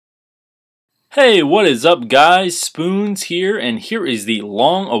Hey, what is up guys? Spoons here, and here is the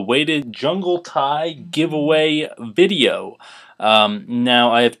long-awaited Jungle Tie giveaway video.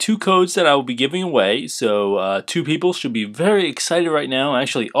 Now, I have two codes that I will be giving away, so two people should be very excited right now.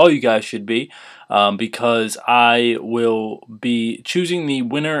 Actually, all you guys should be, because I will be choosing the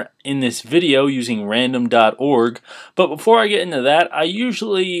winner in this video using random.org. But before I get into that, I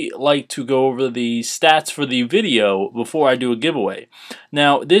usually like to go over the stats for the video before I do a giveaway.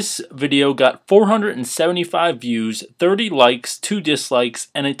 Now, this video got 475 views, 30 likes, 2 dislikes,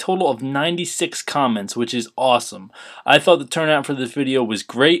 and a total of 96 comments, which is awesome. I thought the turnout for this video was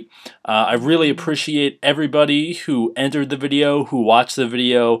great. I really appreciate everybody who entered the video, who watched the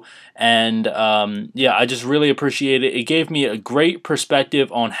video, and yeah, I just really appreciate it. It gave me a great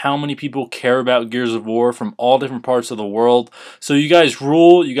perspective on how many people care about Gears of War from all different parts of the world. So you guys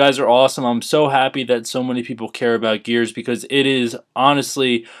rule. You guys are awesome. I'm so happy that so many people care about Gears because it is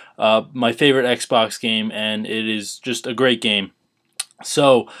honestly my favorite Xbox game, and it is just a great game.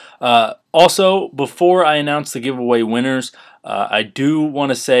 So, also, before I announce the giveaway winners, I do want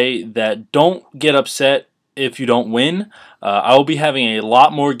to say that don't get upset if you don't win. I will be having a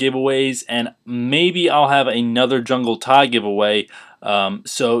lot more giveaways, and maybe I'll have another Jungle Tie giveaway.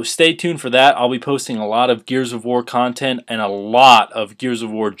 So stay tuned for that. I'll be posting a lot of Gears of War content and a lot of Gears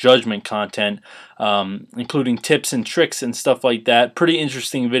of War Judgment content, including tips and tricks and stuff like that. Pretty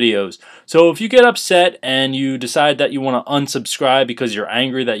interesting videos. So if you get upset and you decide that you want to unsubscribe because you're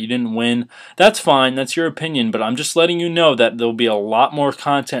angry that you didn't win, that's fine. That's your opinion. But I'm just letting you know that there'll be a lot more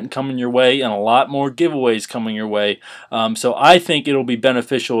content coming your way and a lot more giveaways coming your way. So I think it'll be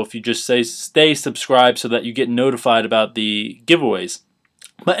beneficial if you just stay subscribed so that you get notified about the giveaways.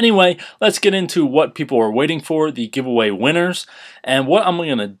 But anyway, let's get into what people are waiting for, the giveaway winners. And what I'm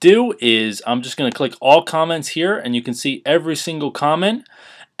going to do is I'm just going to click all comments here, and you can see every single comment.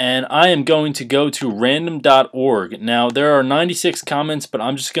 And I am going to go to random.org. Now, there are 96 comments, but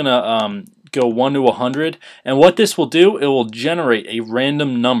I'm just going to go 1 to 100. And what this will do, it will generate a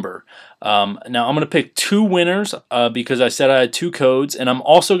random number. Now, I'm going to pick two winners because I said I had two codes. And I'm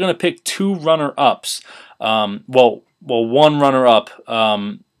also going to pick two runner-ups. Well, one runner-up.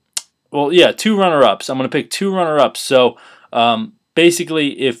 Well, yeah, two runner-ups. I'm going to pick two runner-ups. So,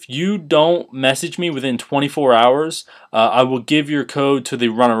 basically, if you don't message me within 24 hours, I will give your code to the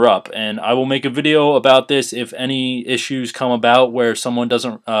runner-up. And I will make a video about this if any issues come about where someone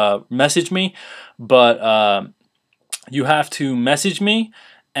doesn't message me. But you have to message me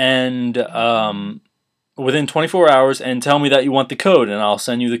and within 24 hours and tell me that you want the code, and I'll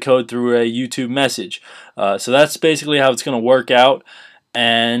send you the code through a YouTube message. So that's basically how it's going to work out.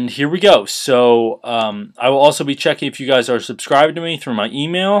 And here we go. So I will also be checking if you guys are subscribed to me through my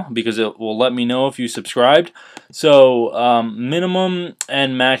email because it will let me know if you subscribed. So minimum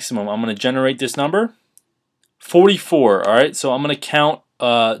and maximum, I'm going to generate this number. 44, alright? So I'm going to count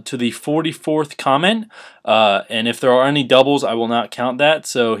to the 44th comment, and if there are any doubles, I will not count that.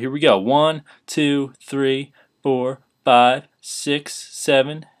 So here we go. 1, 2, 3, 4, 5, 6,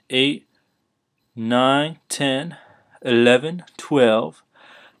 7, 8, 9, 10, 11, 12,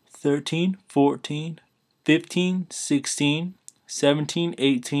 13, 14, 15, 16, 17,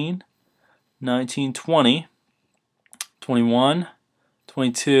 18, 19, 20, 21,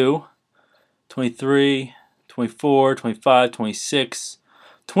 22, 23, 24, 25, 26,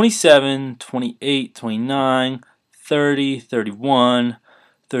 27, 28, 29, 30, 31,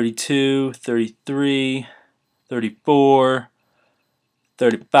 32, 33, 34,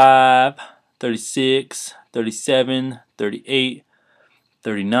 35, 36, 37, 38,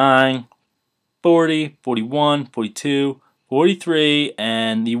 39, 40, 41, 42, 43,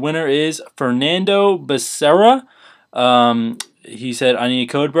 and the winner is Fernando Becerra. He said, I need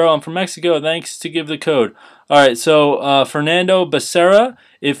a code, bro. I'm from Mexico. Thanks to give the code. Alright, so Fernando Becerra,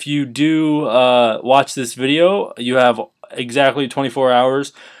 if you do watch this video, you have exactly 24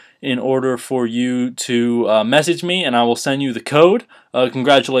 hours in order for you to message me, and I will send you the code.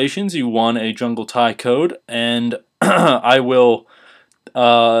 Congratulations, you won a Jungle Tie code, and I will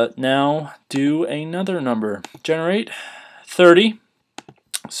now do another number. Generate 30.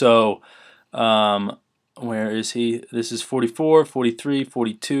 So, where is he? This is 44, 43,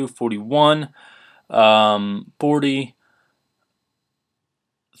 42, 41, 40,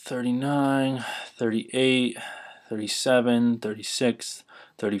 39, 38, 37, 36,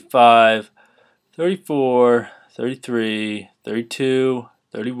 35, 34, 33, 32,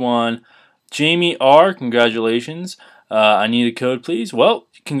 31. Jamie R., congratulations. I need a code, please. Well,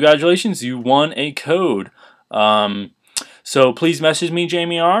 congratulations, you won a code. So please message me,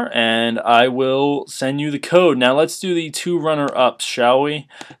 Jamie R, and I will send you the code. Now let's do the 2 runner-ups, shall we?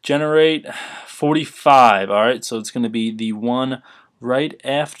 Generate 45. All right, so it's going to be the one right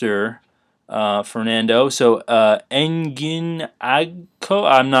after Fernando. So Engin Agko,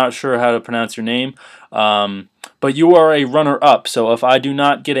 I'm not sure how to pronounce your name, but you are a runner-up. So if I do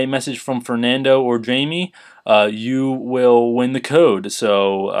not get a message from Fernando or Jamie, you will win the code.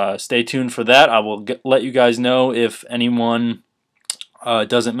 So stay tuned for that. I will let you guys know if anyone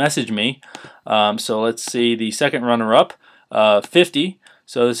doesn't message me. So let's see the second runner-up, 50.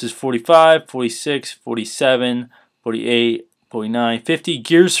 So this is 45, 46, 47, 48, 49, 50.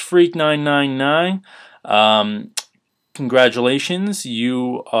 Gears Freak 999. Congratulations,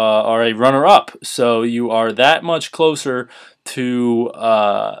 you are a runner-up. So you are that much closer to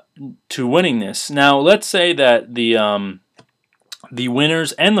winning this. Now, let's say that the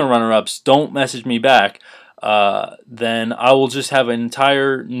winners and the runner-ups don't message me back. Then I will just have an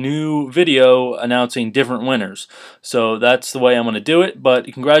entire new video announcing different winners. So that's the way I'm going to do it.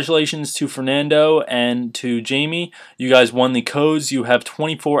 But congratulations to Fernando and to Jamie. You guys won the codes. You have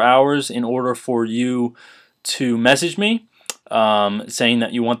 24 hours in order for you to message me saying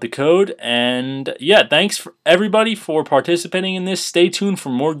that you want the code. And yeah, thanks for everybody for participating in this. Stay tuned for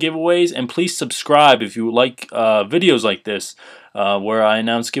more giveaways, and please subscribe if you like videos like this where I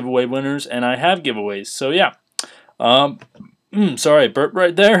announce giveaway winners and I have giveaways. So yeah, sorry I burped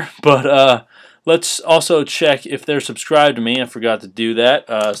right there, but let's also check if they're subscribed to me. I forgot to do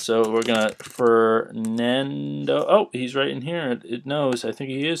that. So we're gonna Fernando. Oh, he's right in here. It knows. I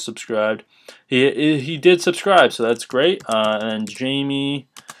think he is subscribed. He did subscribe, so that's great. And Jamie,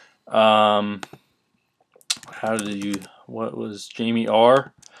 how did you? What was Jamie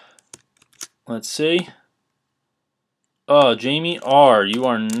R? Let's see. Oh, Jamie R, you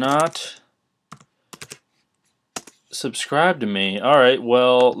are not subscribed to me. Alright,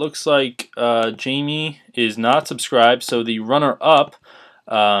 well, looks like Jamie is not subscribed, so the runner-up,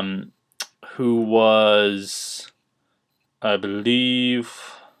 who was, I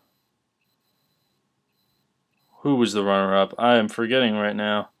believe, who was the runner-up? I am forgetting right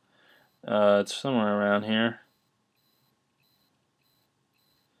now. It's somewhere around here.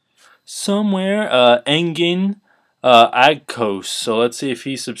 Somewhere, Engin Agkos. So let's see if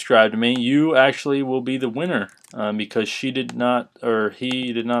he subscribed to me. You actually will be the winner because she did not, or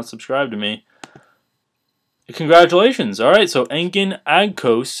he did not subscribe to me. Congratulations. All right, so Engin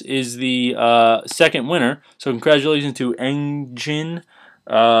Agkos is the second winner. So congratulations to Engin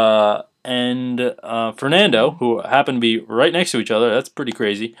and Fernando, who happen to be right next to each other. That's pretty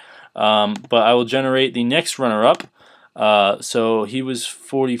crazy. But I will generate the next runner-up. So he was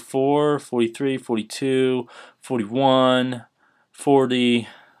 44, 43, 42, 41, 40,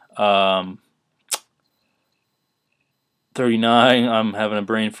 39, I'm having a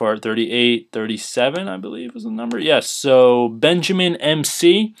brain fart, 38, 37, I believe was the number. Yes, so Benjamin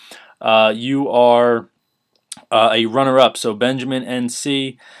MC, you are a runner-up. So Benjamin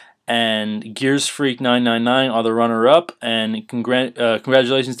NC and Gears Freak 999 are the runner-up. And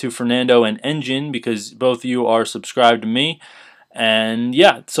congratulations to Fernando and Engine, because both of you are subscribed to me. And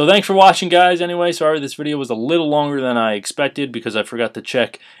yeah, so thanks for watching, guys. Anyway, sorry this video was a little longer than I expected because I forgot to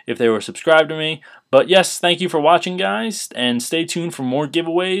check if they were subscribed to me. But yes, thank you for watching, guys, and stay tuned for more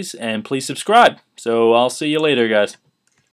giveaways, and please subscribe. So I'll see you later, guys.